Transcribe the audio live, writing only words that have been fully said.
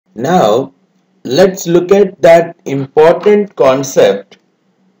Now, let's look at that important concept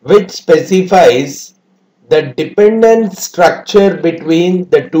which specifies the dependent structure between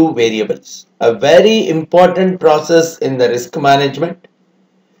the two variables. A very important process in the risk management,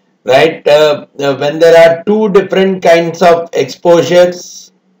 right? When there are two different kinds of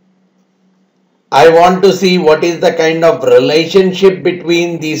exposures, I want to see what is the kind of relationship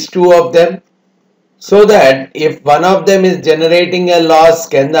between these two of them, so that if one of them is generating a loss,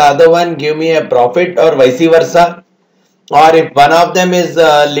 can the other one give me a profit, or vice versa? Or if one of them is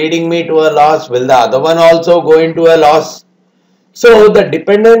leading me to a loss, will the other one also go into a loss? So the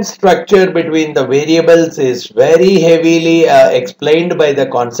dependent structure between the variables is very heavily explained by the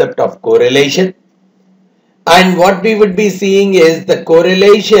concept of correlation. And what we would be seeing is the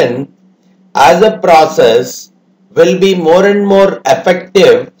correlation as a process will be more and more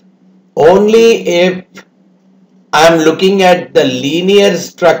effective only if I am looking at the linear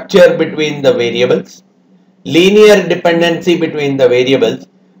structure between the variables, linear dependency between the variables.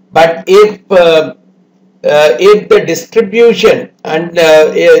 But if the distribution, and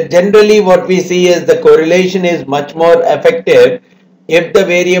generally what we see is the correlation is much more effective if the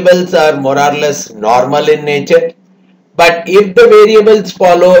variables are more or less normal in nature. But if the variables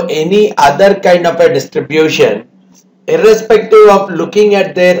follow any other kind of a distribution, irrespective of looking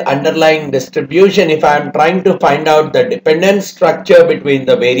at their underlying distribution, if I am trying to find out the dependent structure between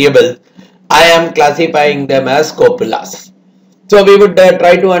the variables, I am classifying them as copulas. So we would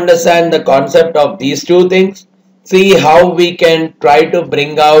try to understand the concept of these two things, see how we can try to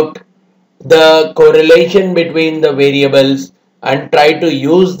bring out the correlation between the variables and try to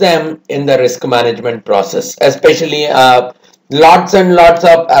use them in the risk management process, especially lots and lots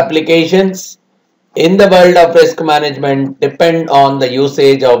of applications in the world of risk management depend on the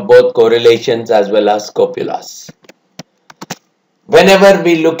usage of both correlations as well as copulas. Whenever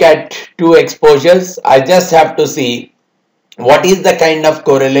we look at two exposures, I just have to see what is the kind of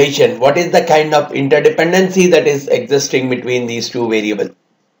correlation, what is the kind of interdependency that is existing between these two variables.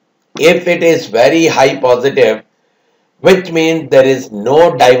 If it is very high positive, which means there is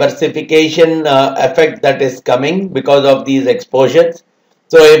no diversification effect that is coming because of these exposures.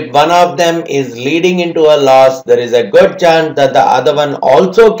 So if one of them is leading into a loss, there is a good chance that the other one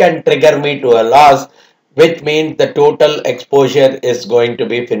also can trigger me to a loss, which means the total exposure is going to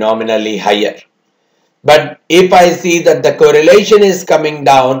be phenomenally higher. But if I see that the correlation is coming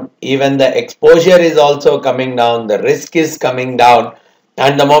down, even the exposure is also coming down, the risk is coming down,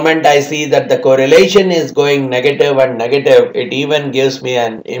 and the moment I see that the correlation is going negative and negative, it even gives me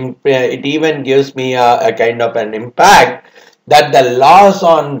a kind of an impact that the loss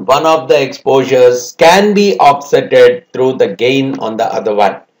on one of the exposures can be offsetted through the gain on the other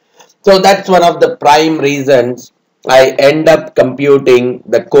one. So that's one of the prime reasons I end up computing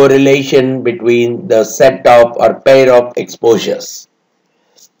the correlation between the set of or pair of exposures.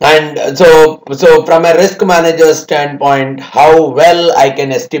 And so from a risk manager standpoint, how well I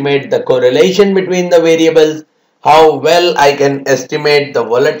can estimate the correlation between the variables, how well I can estimate the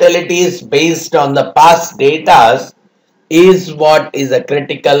volatilities based on the past data is what is a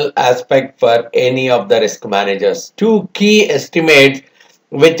critical aspect for any of the risk managers. Two key estimates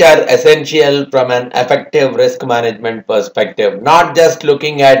which are essential from an effective risk management perspective, not just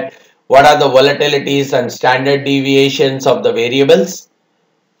looking at what are the volatilities and standard deviations of the variables,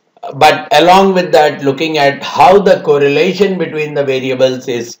 but along with that looking at how the correlation between the variables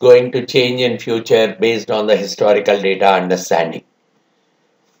is going to change in future based on the historical data understanding.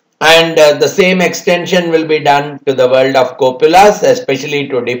 And the same extension will be done to the world of copulas, especially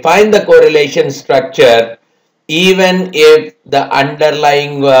to define the correlation structure, even if the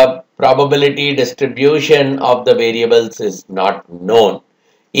underlying probability distribution of the variables is not known.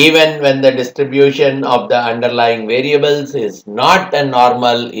 Even when the distribution of the underlying variables is not a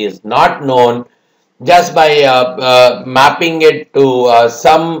normal, is not known, just by mapping it to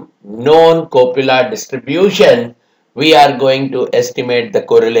some known copula distribution, we are going to estimate the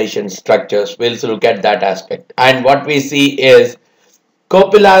correlation structures. We'll look at that aspect. And what we see is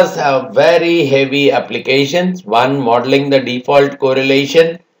copulas have very heavy applications. One, modeling the default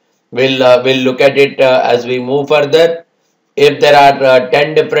correlation. We'll look at it as we move further. If there are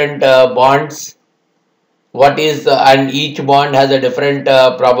 10 different bonds, what is and each bond has a different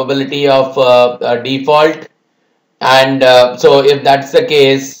probability of default, and so if that's the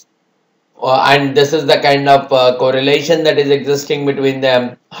case, and this is the kind of correlation that is existing between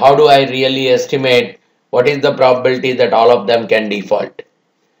them, how do I really estimate what is the probability that all of them can default?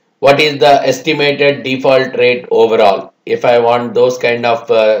 What is the estimated default rate overall? If I want those kind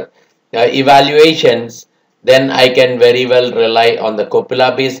of evaluations, then I can very well rely on the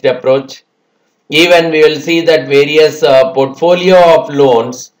Copula based approach. Even we will see that various portfolio of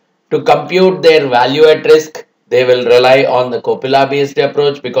loans, to compute their value at risk, they will rely on the Copula based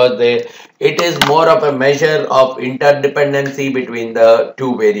approach, because it is more of a measure of interdependency between the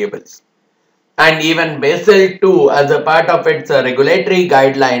two variables. And even Basel II, as a part of its regulatory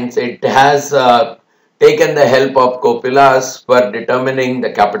guidelines, it has taken the help of Copulas for determining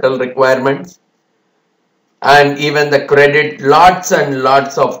the capital requirements, and even the credit lots and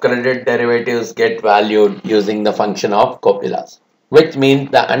lots of credit derivatives get valued using the function of Copulas, which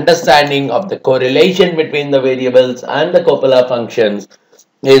means the understanding of the correlation between the variables and the Copula functions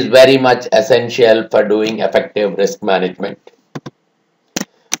is very much essential for doing effective risk management.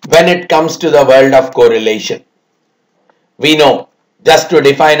 When it comes to the world of correlation, we know, just to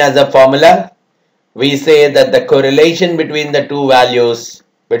define as a formula, we say that the correlation between the two values,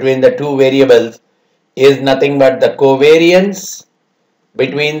 between the two variables, is nothing but the covariance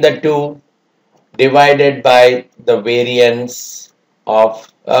between the two divided by the variance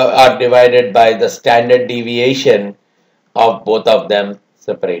of or divided by the standard deviation of both of them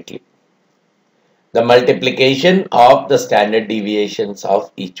separately. The multiplication of the standard deviations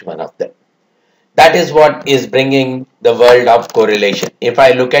of each one of them. That is what is bringing the world of correlation. If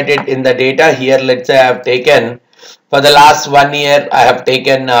I look at it in the data here, let's say I have taken, for the last 1 year, I have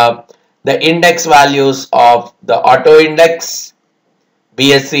taken the index values of the auto index,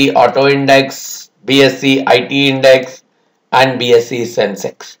 BSE auto index, BSE IT index, and BSE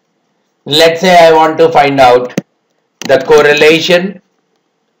Sensex. Let's say I want to find out the correlation,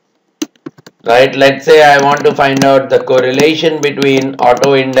 right? Let's say I want to find out the correlation between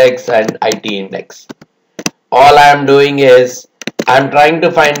auto index and IT index. All I am doing is I am trying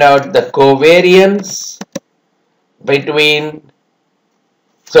to find out the covariance between.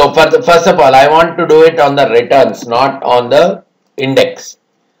 So first of all, I want to do it on the returns, not on the index.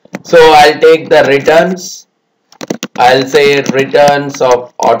 So I'll take the returns. I'll say returns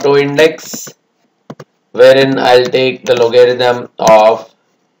of auto index, wherein I'll take the logarithm of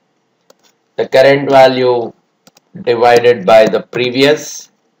the current value divided by the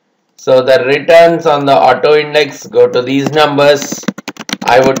previous. So the returns on the auto index go to these numbers.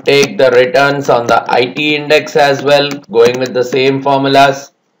 I would take the returns on the IT index as well, going with the same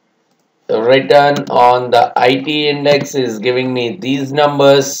formulas. The return on the IT index is giving me these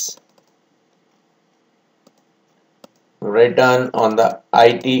numbers. Return on the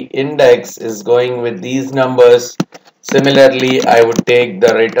IT index is going with these numbers. Similarly, I would take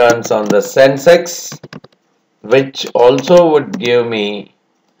the returns on the Sensex, which also would give me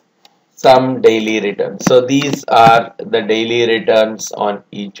some daily returns. So these are the daily returns on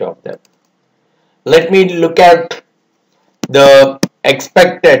each of them. Let me look at the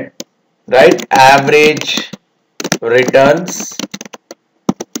expected, right, average returns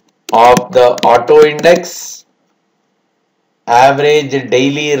of the auto index. Average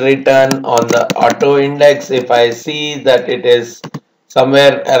daily return on the auto index, if I see that it is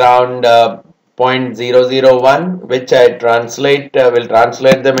somewhere around 0.001, which I will translate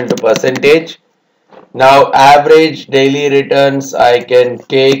them into percentage. Now average daily returns I can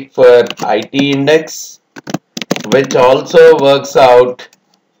take for IT index, which also works out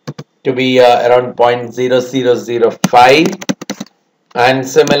to be around 0.0005, and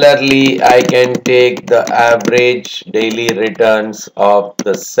similarly I can take the average daily returns of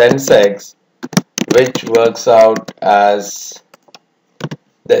the Sensex, which works out as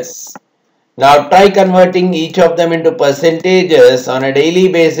this. Now try converting each of them into percentages. On a daily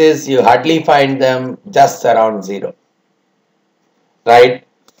basis, you hardly find them just around 0, right?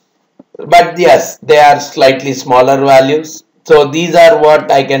 But yes, they are slightly smaller values. So these are what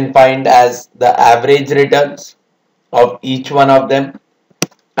I can find as the average returns of each one of them.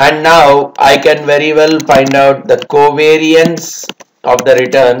 And now I can very well find out the covariance of the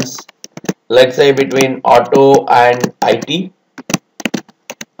returns, let's say between auto and IT.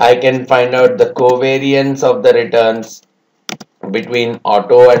 I can find out the covariance of the returns between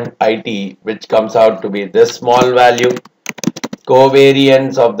auto and IT, which comes out to be this small value.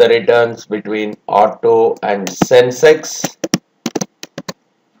 Covariance of the returns between auto and Sensex,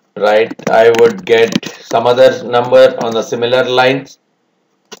 right? I would get some other number on the similar lines.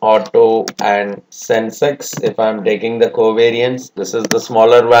 Auto and Sensex, if I'm taking the covariance, this is the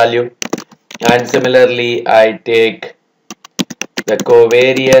smaller value. And similarly, I take the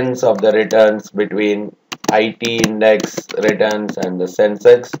covariance of the returns between IT index returns and the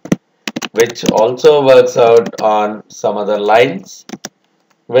Sensex, which also works out on some other lines,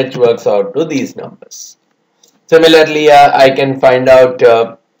 which works out to these numbers. Similarly, I can find out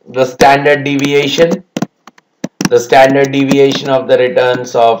the standard deviation the standard deviation of the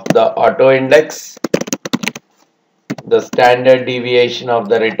returns of the auto index. The standard deviation of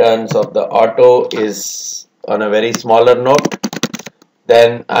the returns of the auto is on a very smaller note.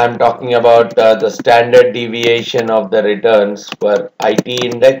 Then I'm talking about the standard deviation of the returns for IT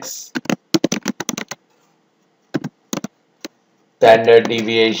index. Standard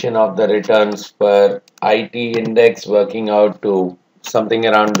deviation of the returns for IT index working out to something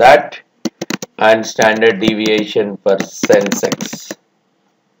around that, and standard deviation for Sensex.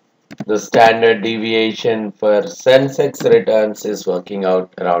 The standard deviation for Sensex returns is working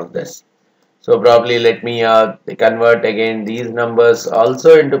out around this. So probably let me convert again these numbers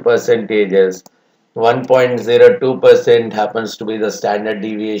also into percentages. 1.02% happens to be the standard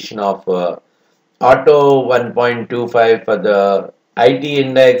deviation of auto, 1.25 for the IT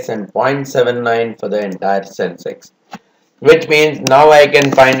index, and 0.79 for the entire Sensex. Which means now I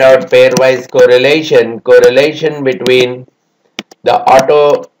can find out pairwise correlation between the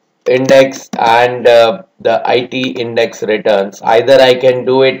auto index and the IT index returns. Either I can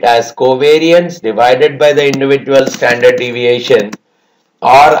do it as covariance divided by the individual standard deviation,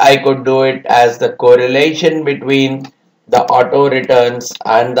 or I could do it as the correlation between the auto returns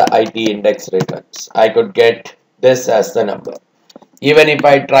and the IT index returns. I could get this as the number. Even if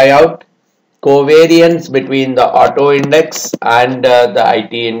I try out covariance between the auto index and the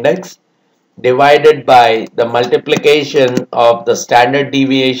IT index divided by the multiplication of the standard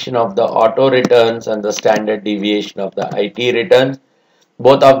deviation of the auto returns and the standard deviation of the IT returns,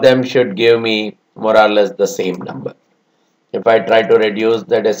 both of them should give me more or less the same number. If I try to reduce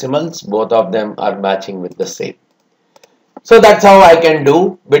the decimals, both of them are matching with the same. So that's how I can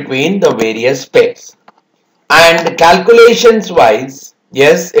do between the various pairs. And calculations wise,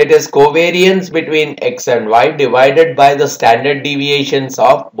 yes, it is covariance between X and Y divided by the standard deviations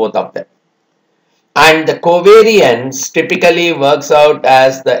of both of them. And the covariance typically works out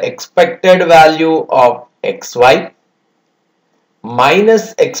as the expected value of xy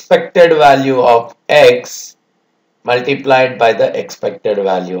minus expected value of x multiplied by the expected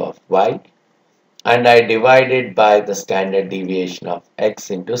value of y, and I divide it by the standard deviation of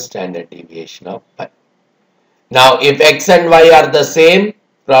x into standard deviation of y. Now if x and y are the same,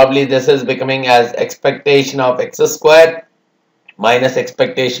 probably this is becoming as expectation of x squared minus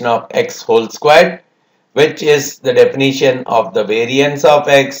expectation of x whole squared, which is the definition of the variance of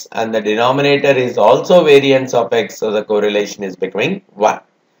x, and the denominator is also variance of x, so the correlation is becoming 1.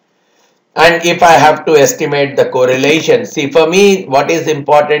 And if I have to estimate the correlation, see, for me what is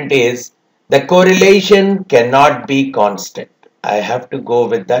important is the correlation cannot be constant. I have to go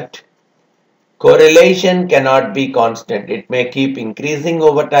with that. Correlation cannot be constant. It may keep increasing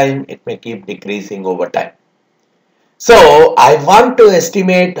over time, it may keep decreasing over time. So I want to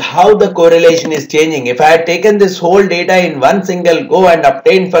estimate how the correlation is changing. If I had taken this whole data in one single go and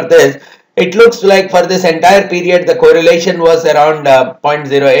obtained for this, it looks like for this entire period the correlation was around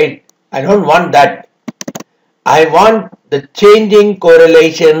 0.08. I don't want that. I want the changing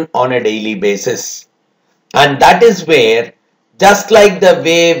correlation on a daily basis. And that is where, just like the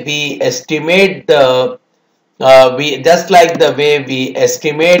way we estimate the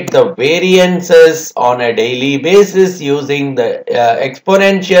variances on a daily basis using the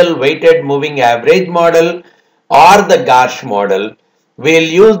exponential weighted moving average model or the Garsh model, we'll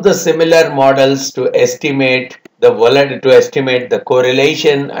use the similar models to estimate the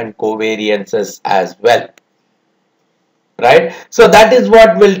correlation and covariances as well. Right? So that is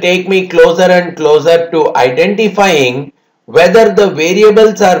what will take me closer and closer to identifying whether the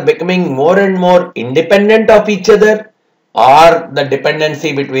variables are becoming more and more independent of each other, or the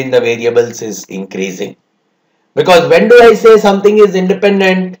dependency between the variables is increasing. Because when do I say something is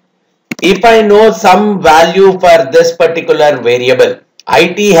independent? If I know some value for this particular variable,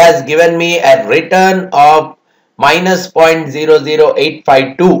 IT has given me a return of minus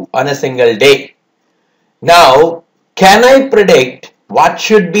 0.00852 on a single day. Now, can I predict what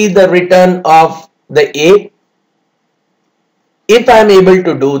should be the return of the A? If I am able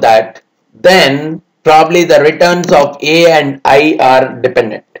to do that, then probably the returns of A and I are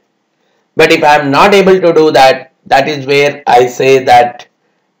dependent. But if I am not able to do that, that is where I say that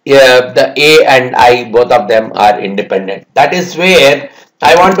the A and I, both of them are independent. That is where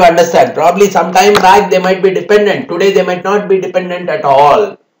I want to understand. Probably some time back they might be dependent. Today they might not be dependent at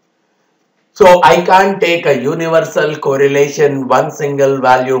all. So I can't take a universal correlation, one single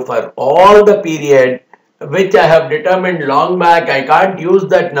value for all the period which I have determined long back. I can't use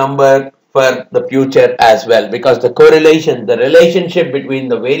that number for the future as well, because the correlation, the relationship between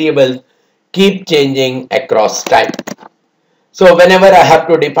the variables keep changing across time. So whenever I have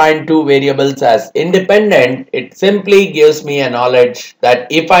to define two variables as independent, it simply gives me a knowledge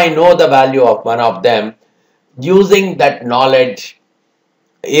that if I know the value of one of them, using that knowledge,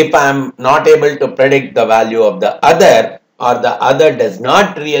 if I'm not able to predict the value of the other, or the other does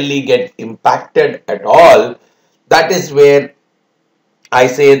not really get impacted at all, that is where I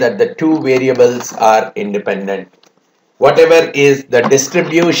say that the two variables are independent. Whatever is the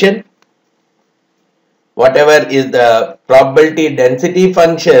distribution, whatever is the probability density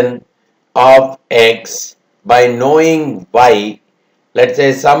function of x, by knowing y, let's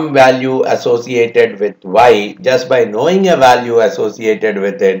say some value associated with y, just by knowing a value associated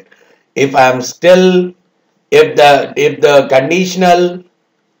with it, if I am still, if the conditional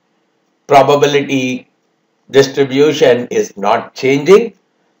probability distribution is not changing,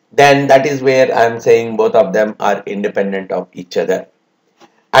 then that is where I am saying both of them are independent of each other.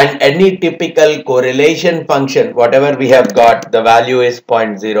 And any typical correlation function, whatever we have got, the value is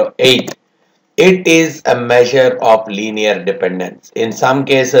 0.08. It is a measure of linear dependence. In some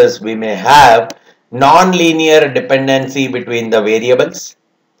cases, we may have non-linear dependency between the variables.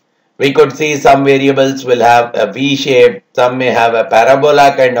 We could see some variables will have a V shape, some may have a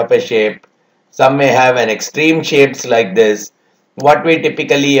parabola kind of a shape, some may have an extreme shapes like this. What we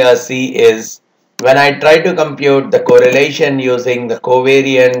typically see is when I try to compute the correlation using the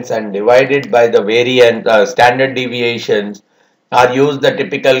covariance and divide it by the variance standard deviations, or use the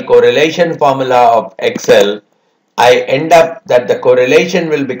typical correlation formula of Excel, I end up that the correlation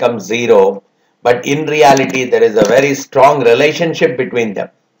will become zero, but in reality there is a very strong relationship between them.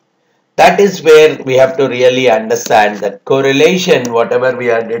 That is where we have to really understand that correlation, whatever we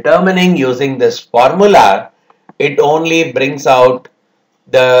are determining using this formula, it only brings out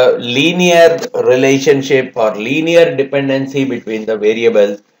the linear relationship or linear dependency between the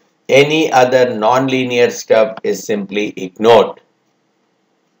variables. Any other non-linear stuff is simply ignored.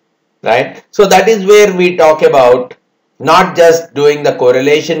 Right? So that is where we talk about not just doing the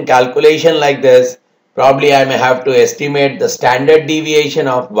correlation calculation like this. Probably I may have to estimate the standard deviation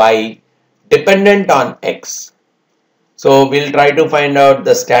of y dependent on x. So we'll try to find out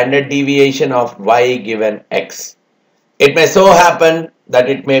the standard deviation of y given x. It may so happen that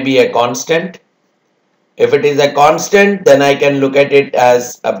it may be a constant. If it is a constant, then I can look at it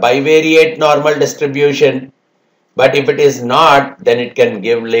as a bivariate normal distribution. But if it is not, then it can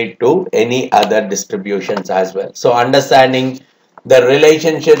give lead to any other distributions as well. So understanding the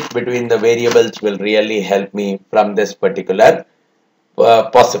relationships between the variables will really help me from this particular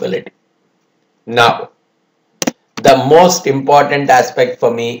possibility. Now, the most important aspect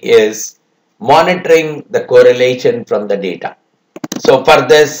for me is monitoring the correlation from the data. So for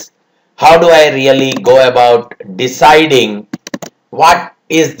this, how do I really go about deciding what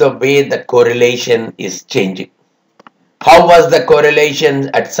is the way the correlation is changing? How was the correlation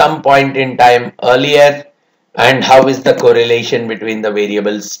at some point in time earlier, and how is the correlation between the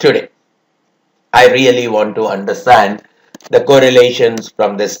variables today? I really want to understand the correlations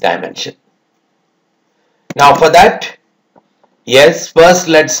from this dimension. Now for that, yes, first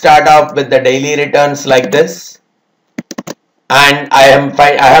let's start off with the daily returns like this. And I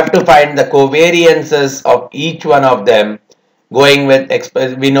have to find the covariances of each one of them, going with,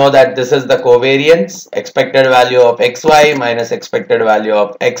 we know that this is the covariance, expected value of xy minus expected value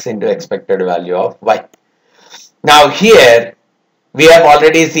of x into expected value of y. Now here we have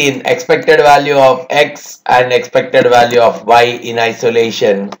already seen expected value of x and expected value of y in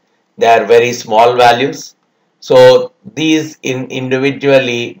isolation. They are very small values. So these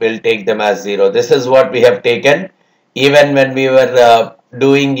individually will take them as 0. This is what we have taken even when we were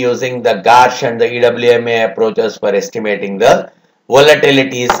doing using the Garsh and the EWMA approaches for estimating the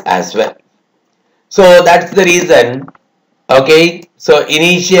volatilities as well. So that's the reason. Okay, so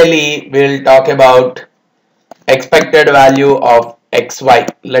initially we'll talk about expected value of xy.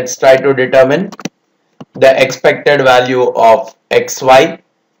 Let's try to determine the expected value of xy,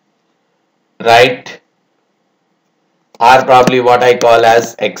 right, or probably what I call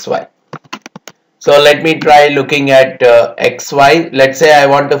as xy. So let me try looking at xy. Let's say I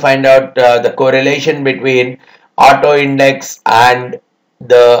want to find out the correlation between auto index and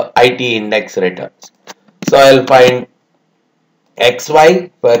the IT index returns. So I'll find xy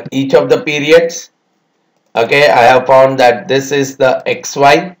for each of the periods. Okay, I have found that this is the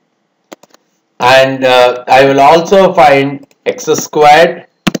xy, and I will also find x squared,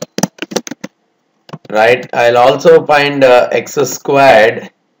 right? I'll also find x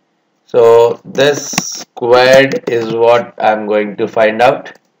squared. So this squared is what I'm going to find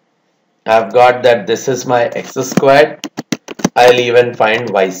out. I've got that this is my x squared. I'll even find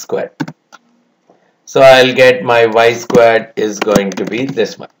y squared. So I'll get my y squared is going to be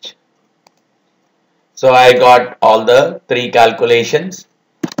this much. So I got all the three calculations.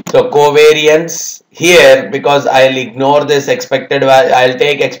 So covariance here, because I'll ignore this expected value, I'll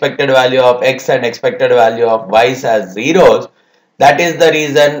take expected value of x and expected value of y as zeros. That is the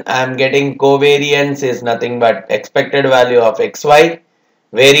reason I'm getting covariance is nothing but expected value of xy.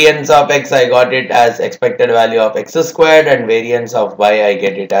 Variance of x, I got it as expected value of x squared, and variance of y, I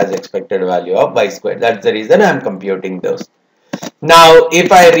get it as expected value of y squared. That's the reason I'm computing those. Now,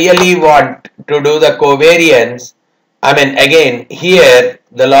 if I really want to do the covariance, I mean, again, here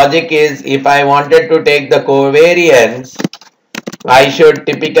the logic is if I wanted to take the covariance, I should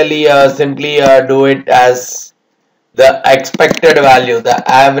typically simply do it as the expected value, the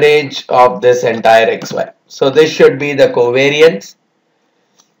average of this entire xy. So this should be the covariance.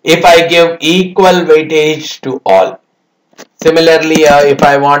 If I give equal weightage to all. Similarly, if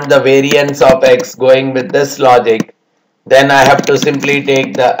I want the variance of x going with this logic, then I have to simply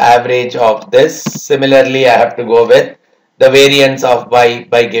take the average of this. Similarly, I have to go with the variance of y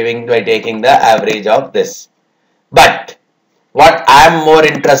by taking the average of this. But what I am more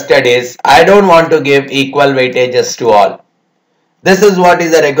interested is I don't want to give equal weightages to all. This is what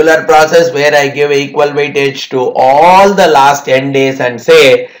is a regular process where I give equal weightage to all the last n days and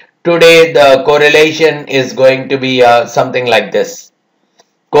say today the correlation is going to be something like this.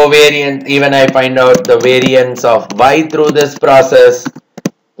 Covariance, even I find out the variance of y through this process,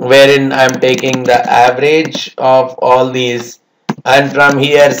 wherein I am taking the average of all these, and from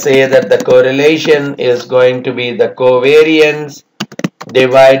here say that the correlation is going to be the covariance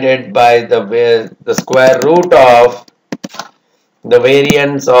divided by the square root of the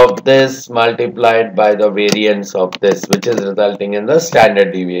variance of this multiplied by the variance of this, which is resulting in the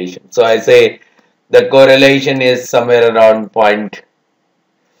standard deviation. So I say the correlation is somewhere around point,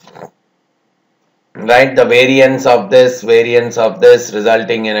 right? The variance of this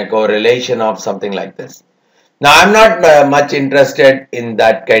resulting in a correlation of something like this. Now I'm not much interested in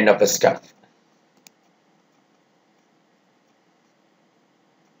that kind of a stuff.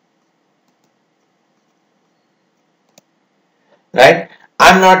 Right?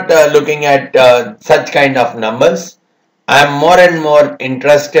 I'm not looking at such kind of numbers. I'm more and more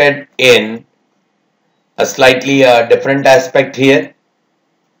interested in a slightly different aspect here.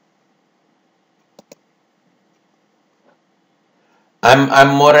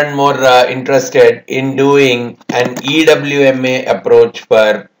 I'm more and more interested in doing an EWMA approach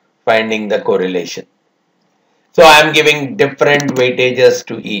for finding the correlation. So I'm giving different weightages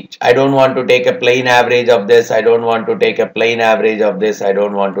to each. I don't want to take a plain average of this. I don't want to take a plain average of this. I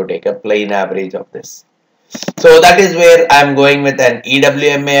don't want to take a plain average of this. So that is where I'm going with an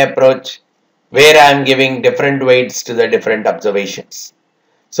EWMA approach, where I'm giving different weights to the different observations.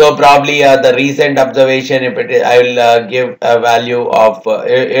 So probably the recent observation, if it is, I will give a value of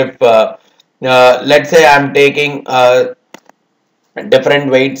let's say I'm taking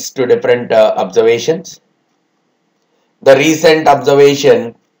different weights to different observations. The recent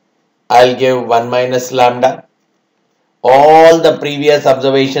observation, I'll give 1 minus lambda. All the previous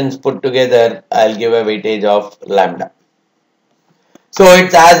observations put together, I'll give a weightage of lambda. So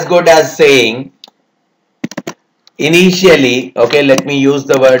it's as good as saying initially, okay, let me use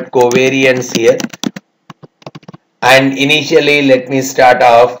the word covariance here. And initially, let me start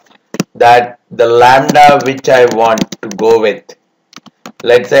off that the lambda which I want to go with,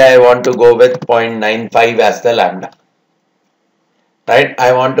 let's say I want to go with 0.95 as the lambda. Right?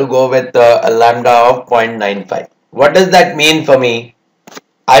 I want to go with a lambda of 0.95. What does that mean for me?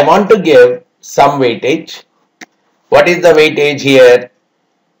 I want to give some weightage. What is the weightage here?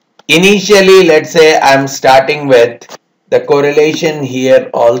 Initially, let's say I'm starting with the correlation here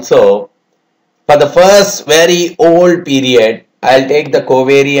also. For the first very old period, I'll take the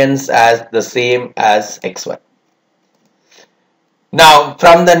covariance as the same as xy. Now,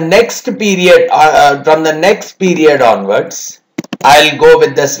 from the next period onwards, I'll go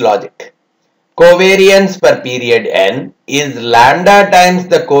with this logic. Covariance per period n is lambda times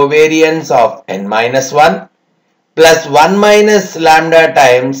the covariance of n minus 1 plus 1 minus lambda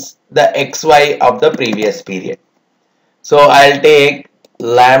times the xy of the previous period. So I'll take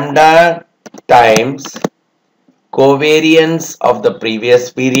lambda times covariance of the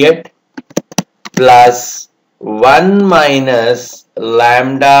previous period plus 1 minus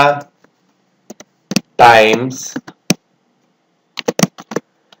lambda times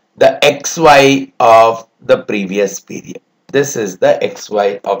the xy of the previous period. This is the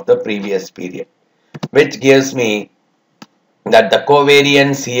xy of the previous period, which gives me that the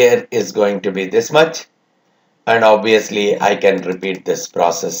covariance here is going to be this much, and obviously I can repeat this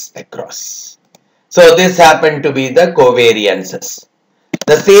process across. So this happened to be the covariances.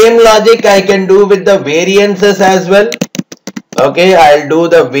 The same logic I can do with the variances as well. Okay, I'll do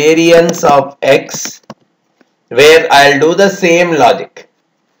the variance of x, where I'll do the same logic.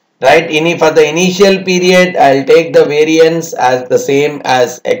 Right, for the initial period, I'll take the variance as the same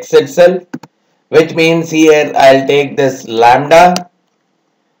as x itself, which means here I'll take this lambda.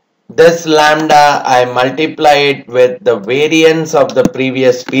 This lambda, I multiply it with the variance of the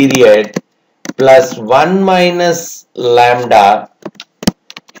previous period plus 1 minus lambda.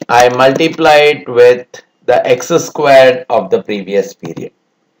 I multiply it with the x squared of the previous period,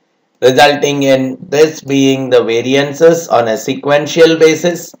 resulting in this being the variances on a sequential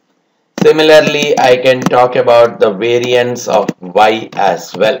basis. Similarly, I can talk about the variance of y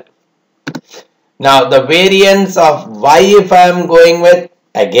as well. Now, the variance of y, if I am going with,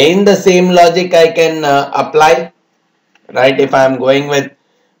 again the same logic I can apply, right? If I am going with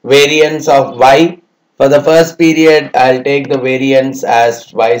variance of y, for the first period, I'll take the variance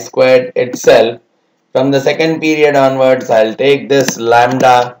as y squared itself. From the second period onwards, I'll take this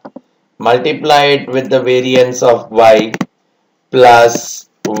lambda, multiply it with the variance of y plus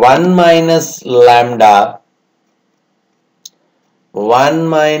 1 minus lambda, 1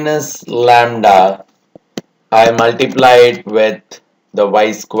 minus lambda, I multiply it with the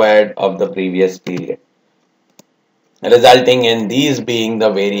y squared of the previous period, resulting in these being the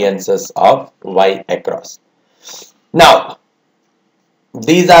variances of y across. Now,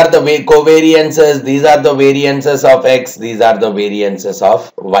 these are the covariances, these are the variances of x, these are the variances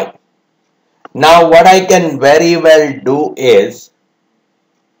of y. Now, what I can very well do is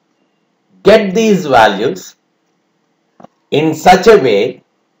get these values in such a way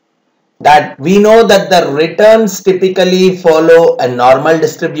that we know that the returns typically follow a normal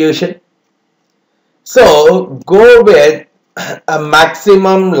distribution. So go with a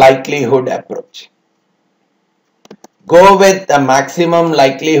maximum likelihood approach. Go with a maximum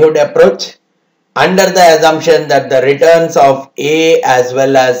likelihood approach under the assumption that the returns of A as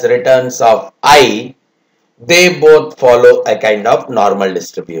well as returns of I, they both follow a kind of normal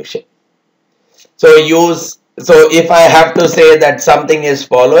distribution. So if I have to say that something is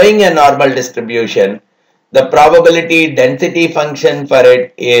following a normal distribution, the probability density function for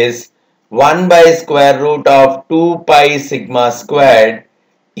it is 1 by square root of 2 pi sigma squared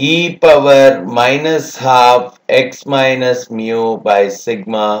e power minus half x minus mu by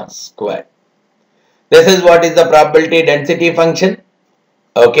sigma squared. This is what is the probability density function.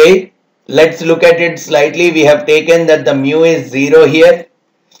 Okay, let's look at it slightly. We have taken that the mu is 0 here.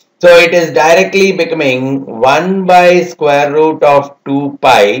 So it is directly becoming 1 by square root of 2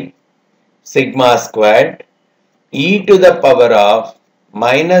 pi sigma squared e to the power of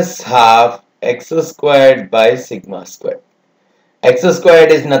minus half x squared by sigma squared. X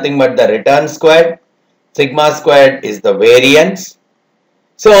squared is nothing but the return squared. Sigma squared is the variance.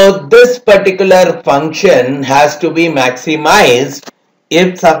 So this particular function has to be maximized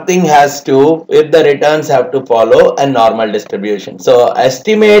if the returns have to follow a normal distribution. So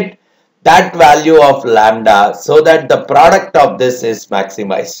estimate that value of lambda so that the product of this is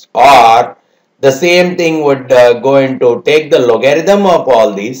maximized, or the same thing would go into take the logarithm of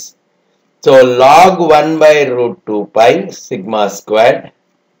all these. So log 1 by root 2 pi sigma squared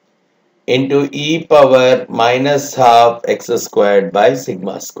into e power minus half x squared by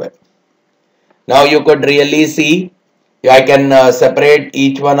sigma squared. Now you could really see, I can separate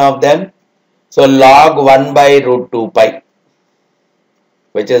each one of them. So log 1 by root 2 pi,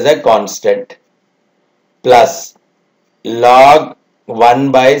 which is a constant, plus log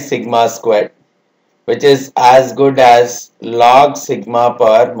 1 by sigma squared, which is as good as log sigma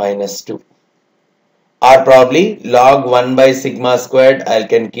power minus 2. Or probably log 1 by sigma squared, I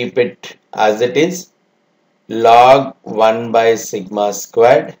can keep it as it is, log 1 by sigma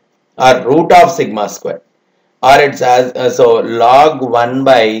squared, or root of sigma squared, or it's as so log 1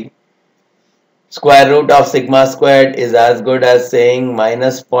 by square root of sigma squared is as good as saying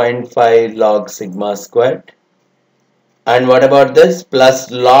minus 0.5 log sigma squared. And what about this? Plus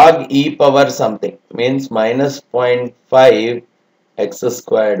log e power something, means minus 0.5 x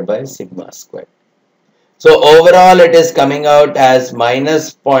squared by sigma squared. So overall it is coming out as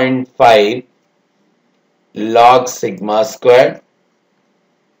minus 0.5 log sigma squared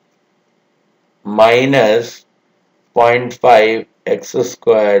minus 0.5 x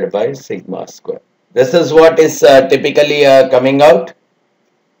squared by sigma squared. This is what is typically coming out.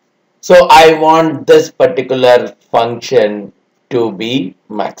 So I want this particular function to be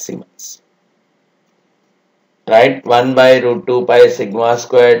maximized. Right, 1 by root 2 pi sigma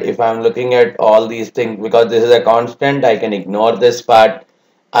squared. If I'm looking at all these things, because this is a constant, I can ignore this part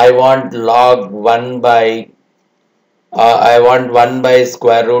I want log 1 by I want 1 by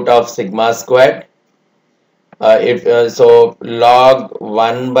square root of sigma squared. If so, log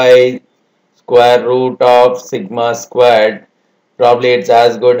 1 by square root of sigma squared, probably it's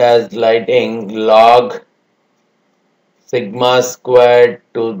as good as writing log sigma squared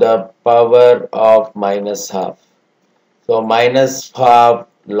to the power of minus half. So minus half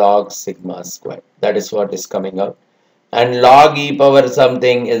log sigma squared. That is what is coming out. And log e power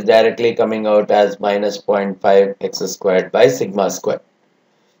something is directly coming out as minus 0.5 x squared by sigma squared.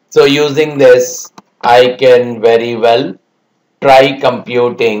 So using this, I can very well try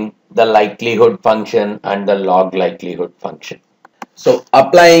computing the likelihood function and the log likelihood function. So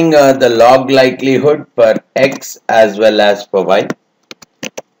applying the log likelihood for x as well as for y.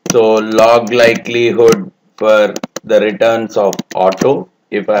 So log likelihood for the returns of auto,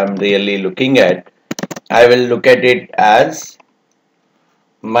 if I am really looking at, I will look at it as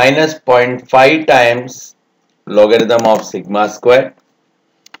minus 0.5 times logarithm of sigma squared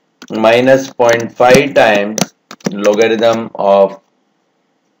minus 0.5 times logarithm of,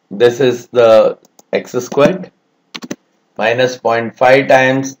 this is the x squared, minus 0.5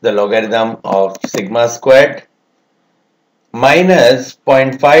 times the logarithm of sigma squared minus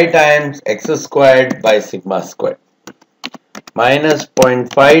 0.5 times x squared by sigma squared minus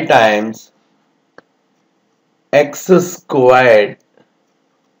 0.5 times x squared.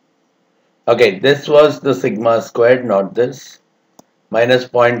 Okay, this was the sigma squared, not this. Minus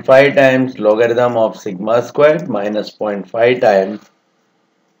 0.5 times logarithm of sigma squared minus 0.5 times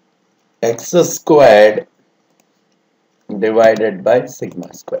x squared divided by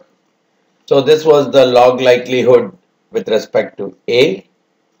sigma squared. So this was the log likelihood with respect to A.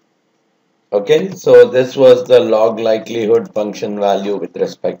 Okay, so this was the log likelihood function value with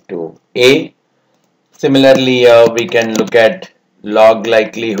respect to A. Similarly, we can look at log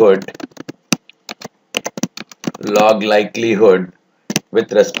likelihood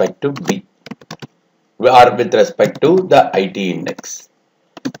with respect to B, or with respect to the IT index.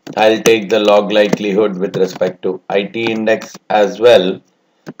 I'll take the log likelihood with respect to IT index as well.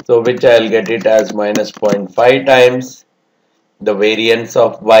 So which I'll get it as minus 0.5 times the variance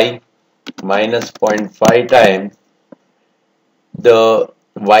of y minus 0.5 times the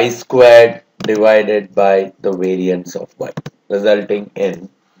y squared divided by the variance of y, resulting in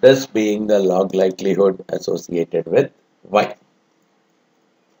this being the log likelihood associated with y.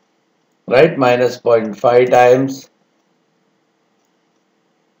 Right, minus 0.5 times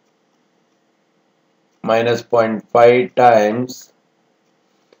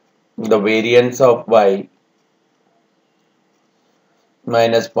the variance of y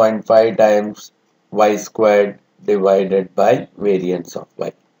minus 0.5 times y squared divided by variance of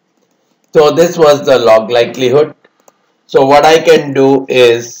y. So this was the log likelihood. So what I can do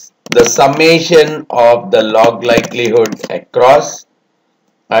is the summation of the log likelihood across.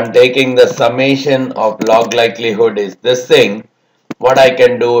 I'm taking the summation of log likelihood is this thing. What I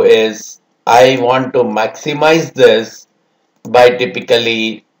can do is I want to maximize this by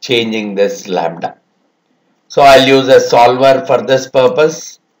typically changing this lambda. So I'll use a solver for this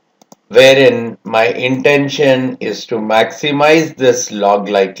purpose, wherein my intention is to maximize this log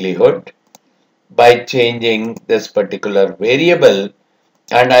likelihood by changing this particular variable,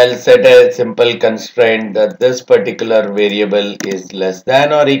 and I'll set a simple constraint that this particular variable is less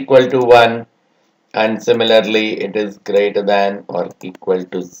than or equal to 1, and similarly it is greater than or equal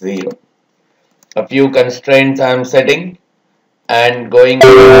to 0. A few constraints I am setting, and going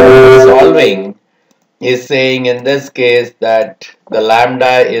solving is saying in this case that the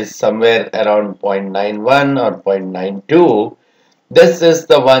lambda is somewhere around 0.91 or 0.92. This is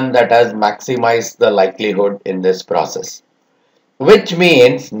the one that has maximized the likelihood in this process, which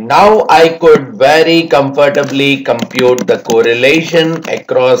means now I could very comfortably compute the correlation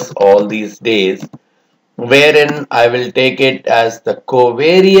across all these days, wherein I will take it as the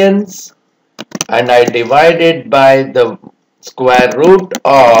covariance and I divide it by the square root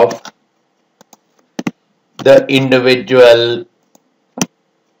of the individual,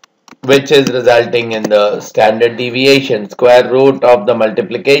 which is resulting in the standard deviation, square root of the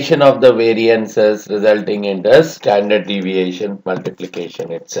multiplication of the variances resulting in the standard deviation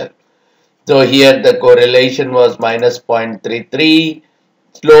multiplication itself. So here the correlation was minus 0.33.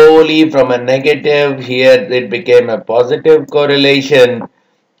 Slowly from a negative, here it became a positive correlation,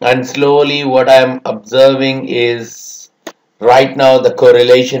 and slowly what I am observing is right now the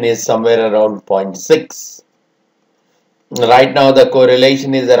correlation is somewhere around 0.6. Right now the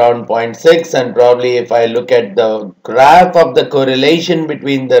correlation is around 0.6, and probably if I look at the graph of the correlation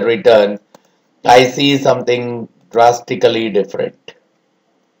between the returns, I see something drastically different.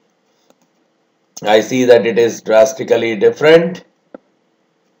 I see that it is drastically different.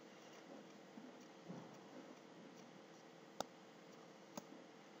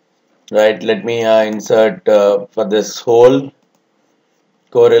 Right, let me insert for this whole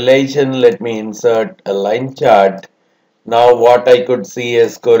correlation, let me insert a line chart. Now what I could see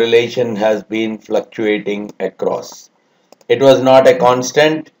is correlation has been fluctuating across. It was not a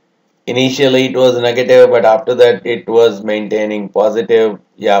constant. Initially it was negative, but after that it was maintaining positive.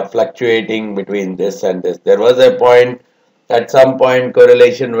 Yeah, fluctuating between this and this. There was a point, at some point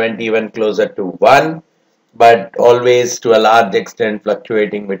correlation went even closer to 1, but always to a large extent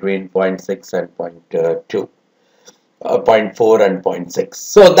fluctuating between zero point 0.6 and 0.2. 0.4 and zero point 0.6.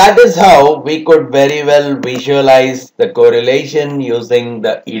 So that is how we could very well visualize the correlation using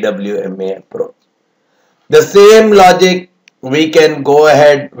the EWMA approach. The same logic we can go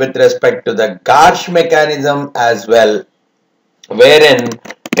ahead with respect to the Garch mechanism as well, wherein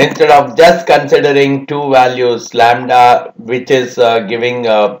instead of just considering two values, lambda, which is giving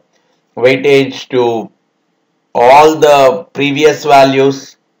weightage to all the previous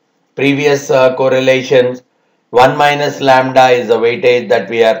values, previous correlations, 1 minus lambda is the weightage that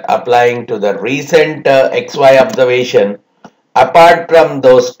we are applying to the recent XY observation. Apart from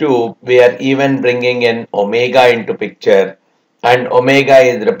those two, we are even bringing in omega into picture, and omega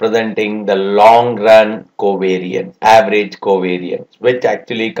is representing the long run covariance, average covariance, which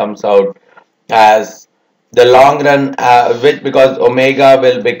actually comes out as the long run, which because omega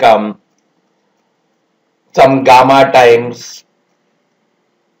will become some gamma times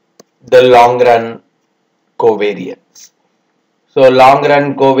the long run covariance. So long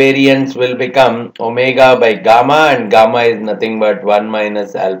run covariance will become omega by gamma, and gamma is nothing but 1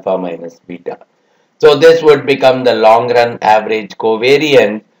 minus alpha minus beta. So this would become the long run average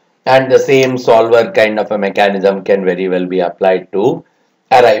covariance, and the same solver kind of a mechanism can very well be applied to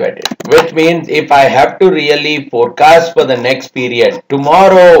arrive at it. Which means if I have to really forecast for the next period,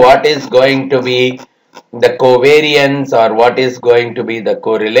 tomorrow what is going to be the covariance or what is going to be the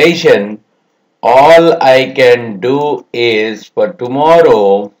correlation, all I can do is for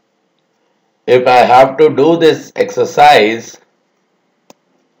tomorrow, if I have to do this exercise,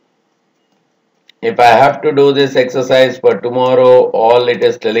 for tomorrow, all it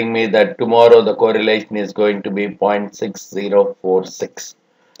is telling me that tomorrow the correlation is going to be 0.6046.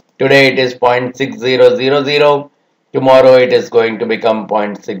 Today it is 0.6000. Tomorrow it is going to become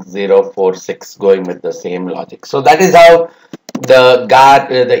 0.6046, going with the same logic. So that is how the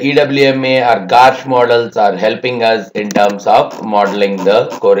EWMA or Garch models are helping us in terms of modeling the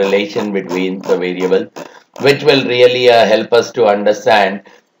correlation between the variables, which will really help us to understand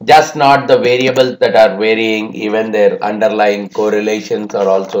just not the variables that are varying, even their underlying correlations are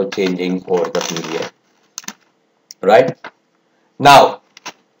also changing over the period. Right? Now,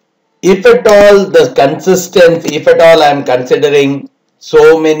 if at all the consistency, if at all I am considering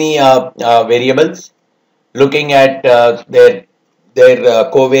so many variables, looking at their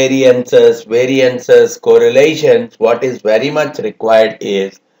covariances, variances, correlations, what is very much required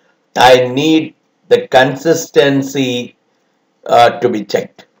is I need the consistency to be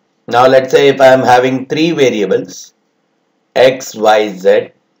checked. Now let's say if I am having three variables, x, y, z,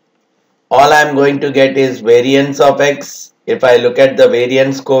 all I am going to get is variance of x. If I look at the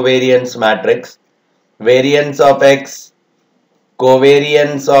variance covariance matrix, variance of x,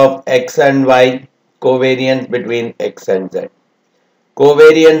 covariance of x and y, covariance between x and z,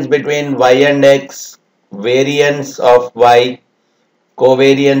 covariance between y and x, variance of y,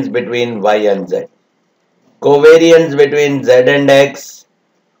 covariance between y and z, covariance between z and x,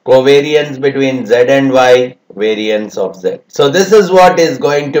 covariance between z and y, variance of z. So this is what is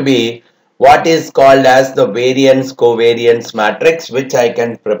going to be what is called as the variance covariance matrix, which I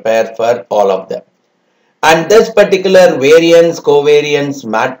can prepare for all of them. And this particular variance covariance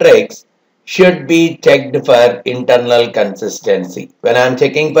matrix should be checked for internal consistency. When I am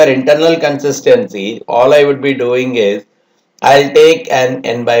checking for internal consistency, all I would be doing is I'll take an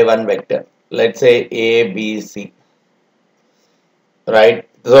n by 1 vector. Let's say A, B, C. Right?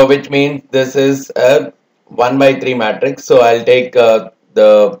 So which means this is a 1 by 3 matrix. So I'll take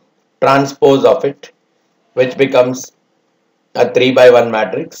the transpose of it, which becomes a 3 by 1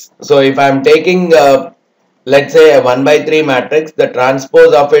 matrix. So if I'm taking let's say a 1 by 3 matrix, the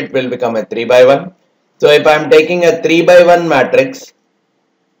transpose of it will become a 3 by 1. So if I'm taking a 3 by 1 matrix,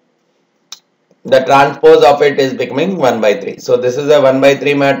 the transpose of it is becoming 1 by 3. So this is a 1 by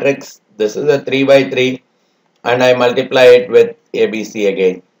 3 matrix, this is a 3 by 3, and I multiply it with ABC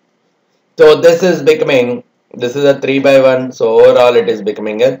again. So this is becoming, this is a 3 by 1, so overall it is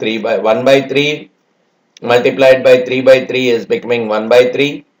becoming a 1 by 3 multiplied by 3 by 3 is becoming 1 by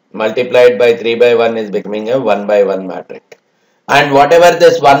 3. multiplied by 3 by 1 is becoming a 1 by 1 matrix. And whatever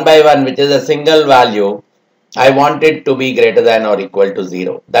this 1 by 1, which is a single value, I want it to be greater than or equal to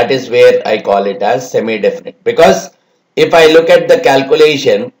 0. That is where I call it as semi-definite. Because if I look at the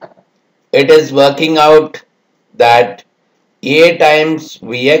calculation, it is working out that A times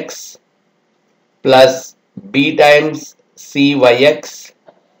Vx plus B times Cyx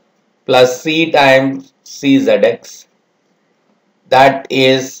plus C times Czx. That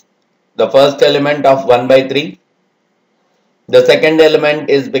is the first element of 1 by 3. The second element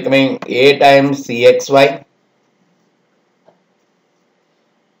is becoming A times Cxy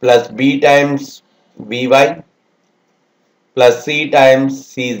plus B times Vy plus C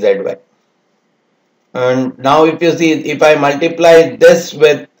times Czy. And now if you see, if I multiply this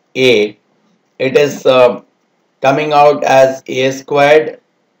with A, it is coming out as A squared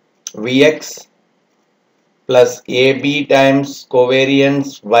Vx plus AB times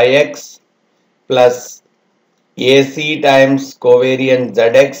covariance Yx plus AC times covariance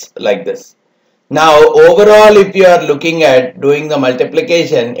Zx, like this. Now overall, if you are looking at doing the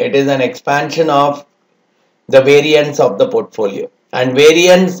multiplication, it is an expansion of the variance of the portfolio, and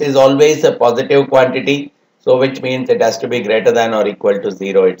variance is always a positive quantity, so which means it has to be greater than or equal to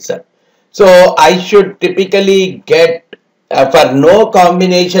 0 itself. So I should typically get for no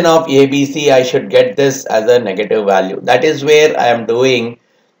combination of ABC, I should get this as a negative value. That is where I am doing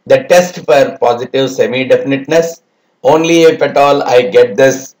the test for positive semi-definiteness. Only if at all I get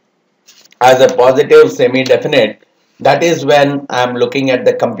this as a positive semi-definite, that is when I am looking at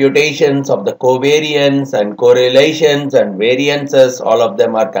the computations of the covariance and correlations and variances, all of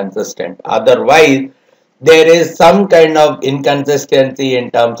them are consistent. Otherwise, there is some kind of inconsistency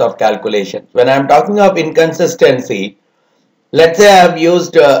in terms of calculations. When I am talking of inconsistency, let's say I have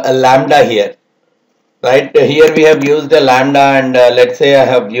used a lambda here, right? Here we have used a lambda, and let's say I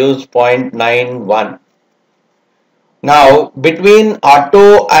have used 0.91. Now, between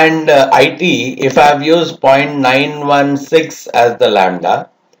auto and IT, if I have used 0.916 as the lambda,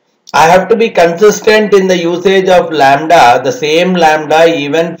 I have to be consistent in the usage of lambda, the same lambda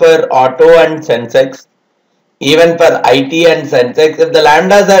even for auto and Sensex, even for IT and Sensex. If the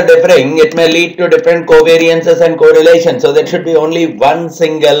lambdas are differing, it may lead to different covariances and correlations. So there should be only one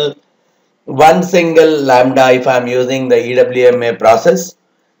single lambda if I am using the EWMA process.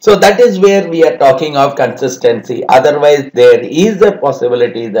 So that is where we are talking of consistency. Otherwise, there is a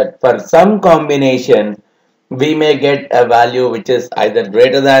possibility that for some combination, we may get a value which is either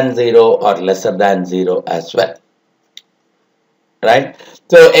greater than 0 or lesser than 0 as well. Right?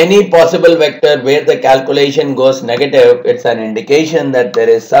 So any possible vector where the calculation goes negative, it's an indication that there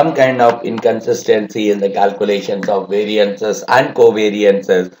is some kind of inconsistency in the calculations of variances and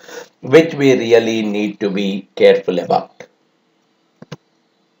covariances, which we really need to be careful about.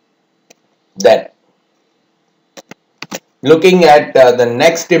 Then, looking at the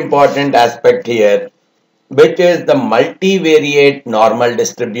next important aspect here, which is the multivariate normal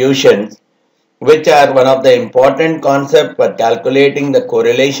distributions, which are one of the important concepts for calculating the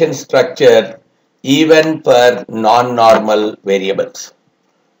correlation structure even for non-normal variables.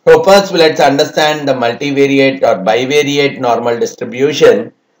 So first, let's understand the multivariate or bivariate normal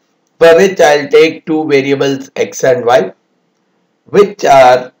distribution, for which I'll take two variables x and y, which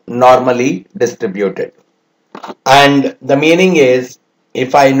are normally distributed. And the meaning is,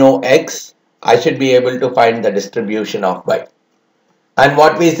 if I know x, I should be able to find the distribution of y. And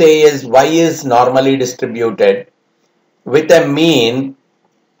what we say is y is normally distributed with a mean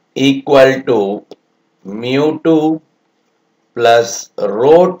equal to mu2 plus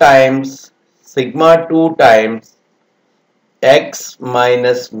rho times sigma 2 times x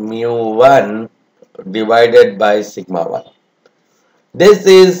minus mu1 divided by sigma 1. This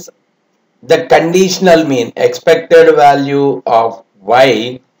is the conditional mean, expected value of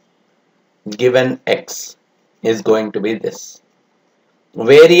y given x is going to be this.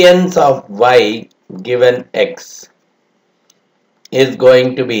 Variance of y given x is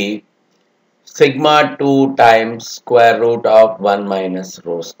going to be sigma 2 times square root of 1 minus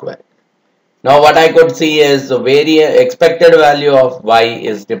rho square. Now what I could see is the expected value of y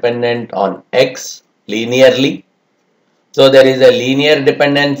is dependent on x linearly. So there is a linear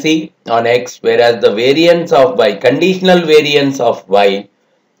dependency on x, whereas the variance of y, conditional variance of y,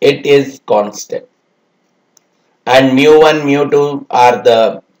 it is constant. And mu1, mu2 are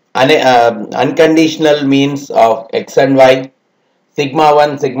the unconditional means of x and y. Sigma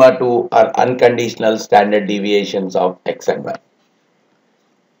 1, sigma 2 are unconditional standard deviations of x and y.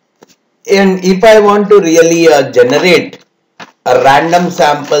 And if I want to really generate a random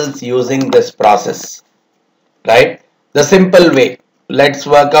samples using this process, right? The simple way, let's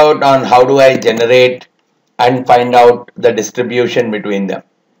work out on how do I generate and find out the distribution between them.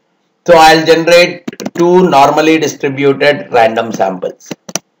 So I'll generate two normally distributed random samples.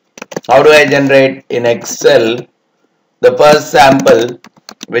 How do I generate in Excel? The first sample,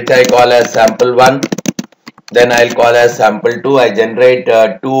 which I call as sample 1, then I'll call as sample 2. I generate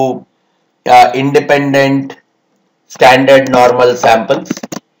two independent standard normal samples.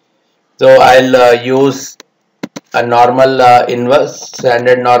 So I'll use a normal inverse,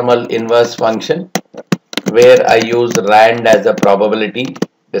 standard normal inverse function, where I use rand as a probability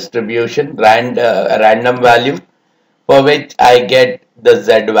distribution, a random value for which I get the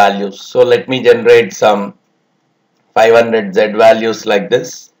z values. So let me generate some 500 z values like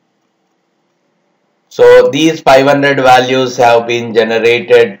this. So these 500 values have been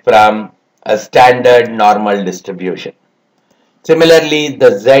generated from a standard normal distribution. Similarly, the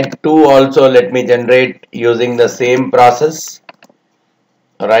Z2 also let me generate using the same process.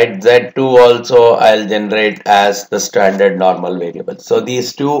 Right, Z2 also I'll generate as the standard normal variable. So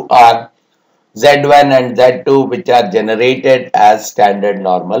these two are Z1 and Z2, which are generated as standard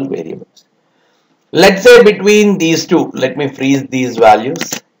normal variables. Let's say between these two, let me freeze these values.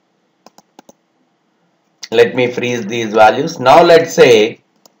 Now let's say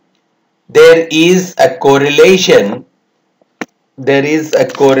there is a correlation that is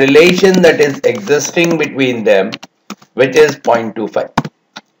existing between them, which is 0.25.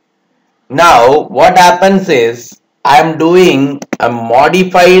 Now what happens is I am doing a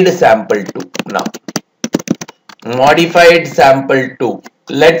modified sample 2 now. Modified sample 2.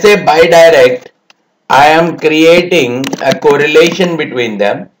 Let's say by direct I am creating a correlation between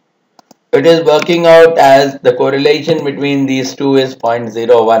them. It is working out as the correlation between these two is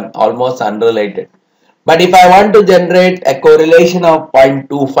 0.01, almost unrelated. But if I want to generate a correlation of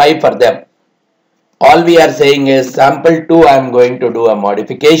 0.25 for them, all we are saying is sample 2 I am going to do a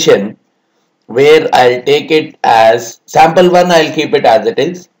modification where I'll take it as sample 1, I'll keep it as it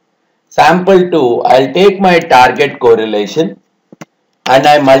is. Sample 2, I'll take my target correlation and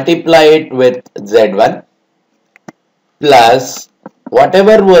I multiply it with Z1 plus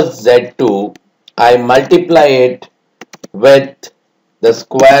whatever was Z2, I multiply it with the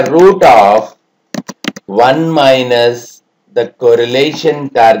square root of 1 minus the correlation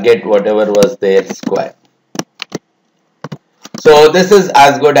target whatever was there square. So this is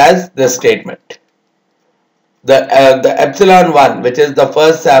as good as the statement. The epsilon 1, which is the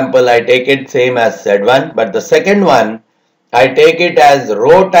first sample, I take it same as Z1, but the second one I take it as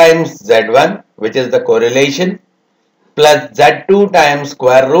rho times Z1, which is the correlation, plus Z2 times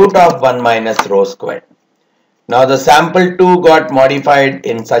square root of 1 minus rho squared. Now the sample 2 got modified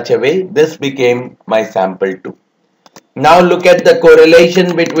in such a way, this became my sample 2. Now look at the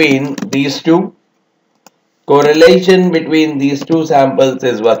correlation between these two. Correlation between these two samples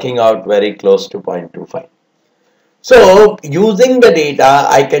is working out very close to 0.25. So using the data,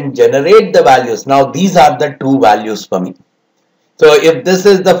 I can generate the values. Now these are the two values for me. So if this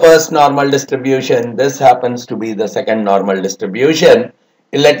is the first normal distribution, this happens to be the second normal distribution.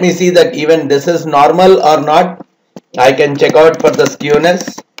 Let me see that even this is normal or not. I can check out for the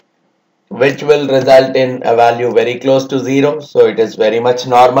skewness, which will result in a value very close to 0. So it is very much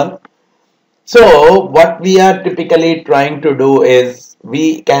normal. So what we are typically trying to do is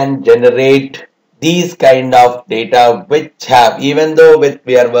we can generate these kind of data which have, even though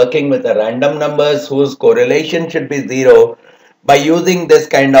we are working with the random numbers whose correlation should be 0, by using this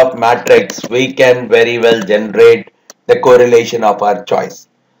kind of matrix we can very well generate the correlation of our choice.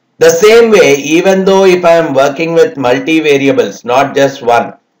 The same way, even though if I am working with multi-variables, not just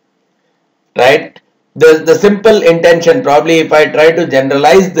one, right? The simple intention, probably if I try to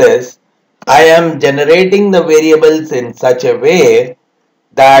generalize this, I am generating the variables in such a way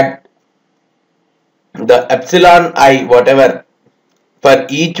that the epsilon I, whatever, for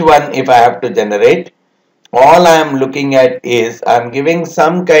each one if I have to generate, all I am looking at is I am giving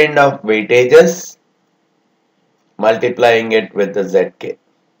some kind of weightages, multiplying it with the zk.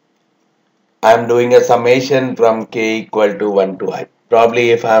 I am doing a summation from k equal to 1 to I.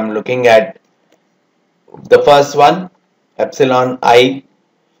 Probably if I am looking at the first one, epsilon I,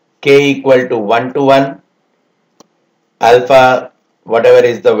 k equal to 1 to 1, alpha whatever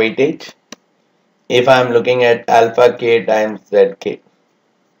is the weightage, if I am looking at alpha k times zk.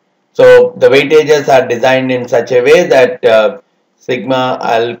 So the weightages are designed in such a way that sigma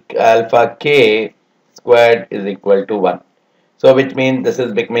alpha k squared is equal to 1. So which means this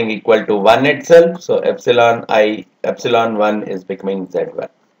is becoming equal to 1 itself. So epsilon 1 is becoming z1.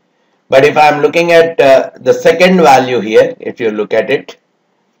 But if I am looking at the second value here, if you look at it,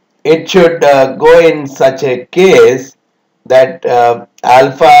 it should go in such a case that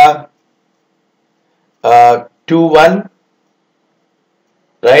alpha 2 1,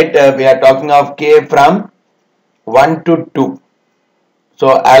 right? We are talking of k from 1 to 2.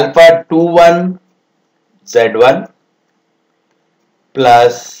 So alpha 2 1 z1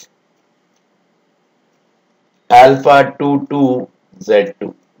 plus alpha 2 2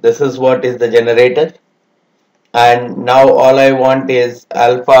 z2. This is what is the generator. And now all I want is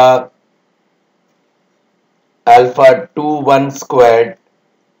alpha 2 1 squared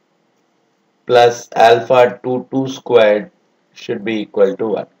plus alpha 2 2 squared should be equal to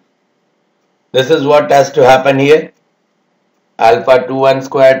 1. This is what has to happen here. Alpha 2 1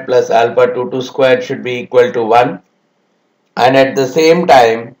 squared plus alpha 2 2 squared should be equal to 1. And at the same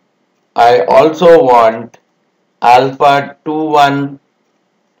time, I also want alpha 2 1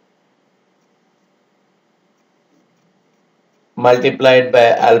 multiplied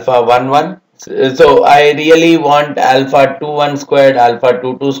by alpha 1 1. So I really want alpha 2 1 squared, alpha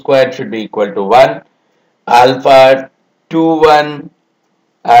 2 2 squared should be equal to 1. Alpha 2 1,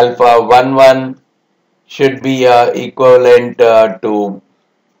 alpha 1 1 should be equivalent to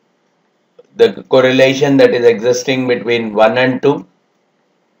the correlation that is existing between 1 and 2.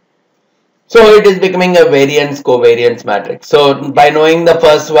 So it is becoming a variance covariance matrix. So by knowing the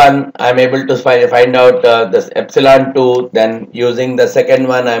first one, I'm able to find out this epsilon 2. Then using the second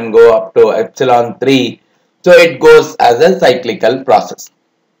one, I'm go up to epsilon 3. So it goes as a cyclical process.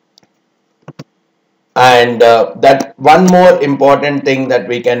 And that one more important thing that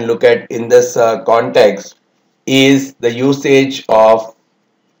we can look at in this context is the usage of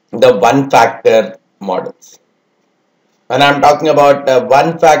the one factor models. When I'm talking about a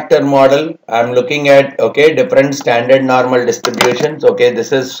one factor model, I'm looking at, okay, different standard normal distributions. Okay,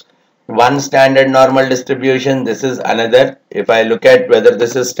 this is one standard normal distribution, this is another. If I look at whether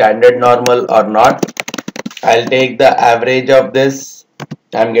this is standard normal or not, I'll take the average of this.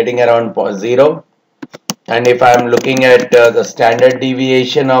 I'm getting around 0. And if I'm looking at the standard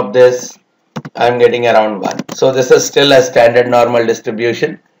deviation of this, I'm getting around 1. So this is still a standard normal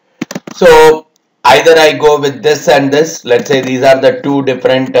distribution. So either I go with this and this. Let's say these are the two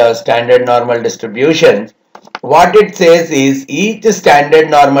different standard normal distributions. What it says is each standard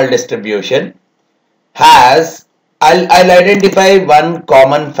normal distribution has, I'll identify one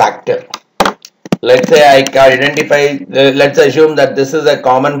common factor. Let's say I identify, let's assume that this is a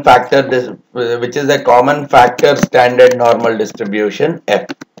common factor, which is a common factor standard normal distribution F.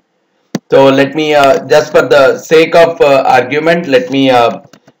 So let me, just for the sake of argument, let me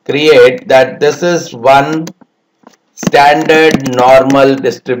create that this is one standard normal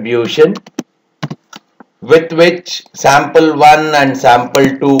distribution with which sample 1 and sample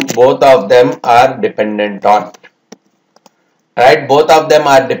 2, both of them are dependent on. Right? Both of them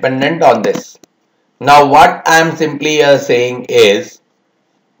are dependent on this. Now what I am simply saying is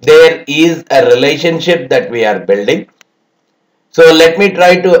there is a relationship that we are building. So let me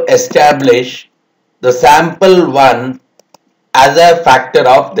try to establish the sample 1 as a factor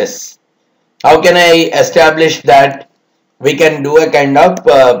of this. How can I establish that? We can do a kind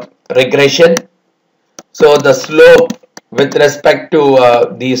of regression. So the slope with respect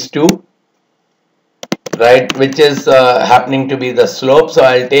to these two, right, which is happening to be the slope. So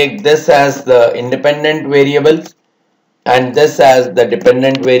I'll take this as the independent variables and this as the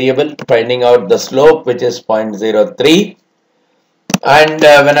dependent variable, finding out the slope, which is 0.03. And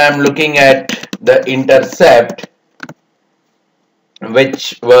when I'm looking at the intercept,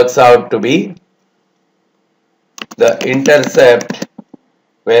 which works out to be the intercept,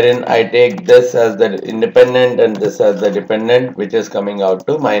 wherein I take this as the independent and this as the dependent, which is coming out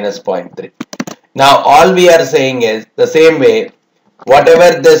to minus 0.3. Now all we are saying is the same way,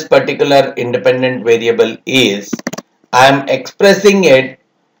 whatever this particular independent variable is, I am expressing it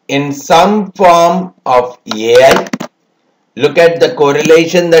in some form of AI. Look at the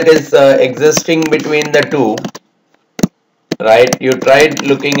correlation that is existing between the two. Right, you tried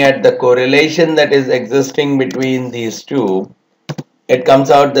looking at the correlation that is existing between these two. It comes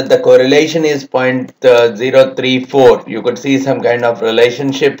out that the correlation is 0.034. You could see some kind of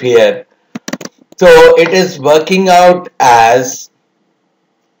relationship here. So it is working out as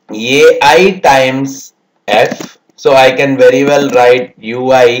AI times F. So I can very well write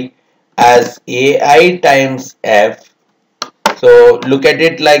UI as AI times F. So look at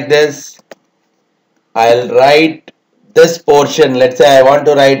it like this. I'll write this portion. Let's say I want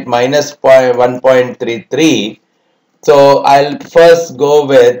to write minus 1.33. So I'll first go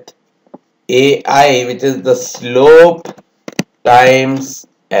with AI, which is the slope times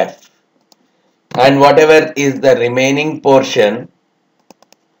F. And whatever is the remaining portion,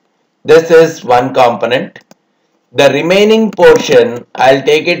 this is one component. The remaining portion, I'll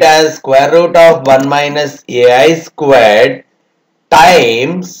take it as square root of 1 minus ai squared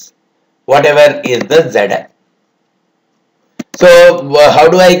times whatever is the zi. So how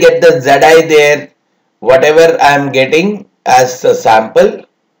do I get the zi there? Whatever I am getting as a sample,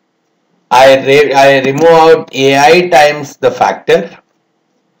 I remove out ai times the factor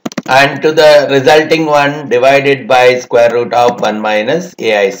and to the resulting one divided by square root of 1 minus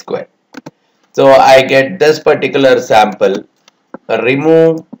ai squared. So I get this particular sample,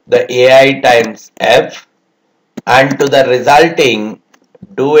 remove the ai times f, and to the resulting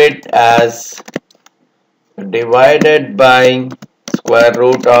do it as divided by square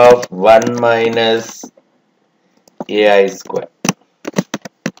root of 1 minus ai square.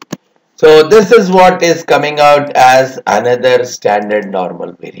 So this is what is coming out as another standard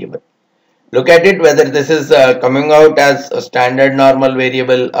normal variable. Look at it whether this is coming out as a standard normal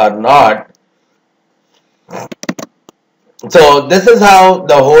variable or not. So this is how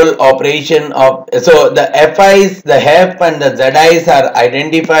the whole operation of, so the FIs, the HEF and the ZIs are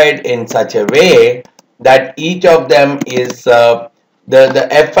identified in such a way that each of them is, the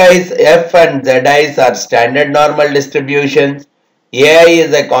FIs, F and ZIs are standard normal distributions. AI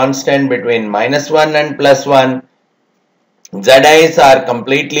is a constant between -1 and +1. ZIs are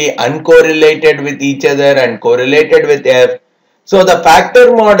completely uncorrelated with each other and correlated with F. So the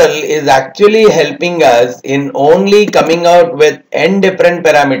factor model is actually helping us in only coming out with n different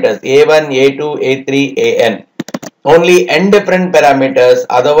parameters, A1, A2, A3, AN. Only n different parameters.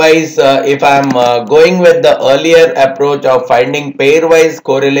 Otherwise, if I am going with the earlier approach of finding pairwise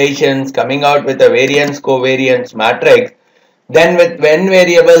correlations, coming out with a variance covariance matrix, then with n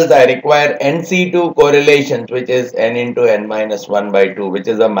variables, I require NC2 correlations, which is n into n minus 1 by 2, which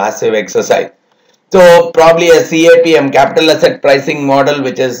is a massive exercise. So probably a CAPM, capital asset pricing model,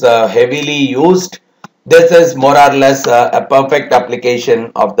 which is heavily used. This is more or less a perfect application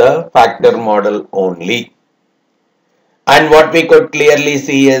of the factor model only. And what we could clearly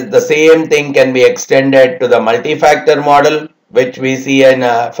see is the same thing can be extended to the multi-factor model, which we see in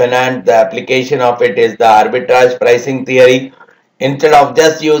finance. The application of it is the arbitrage pricing theory. Instead of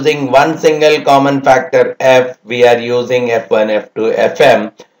just using one single common factor F, we are using F1, F2,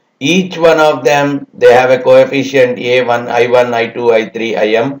 Fm. Each one of them, they have a coefficient A1, I1, I2, I3,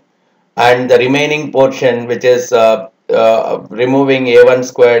 Im, and the remaining portion, which is removing A1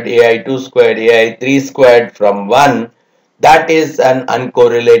 squared, AI2 squared, AI3 squared from 1, that is an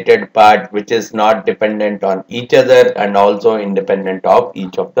uncorrelated part which is not dependent on each other and also independent of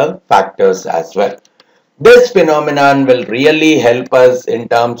each of the factors as well. This phenomenon will really help us in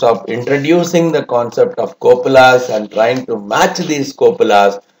terms of introducing the concept of copulas and trying to match these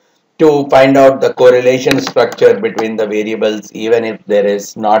copulas to find out the correlation structure between the variables, even if there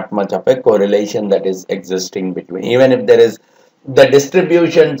is not much of a correlation that is existing between, even if there is, the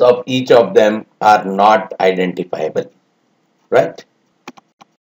distributions of each of them are not identifiable, right?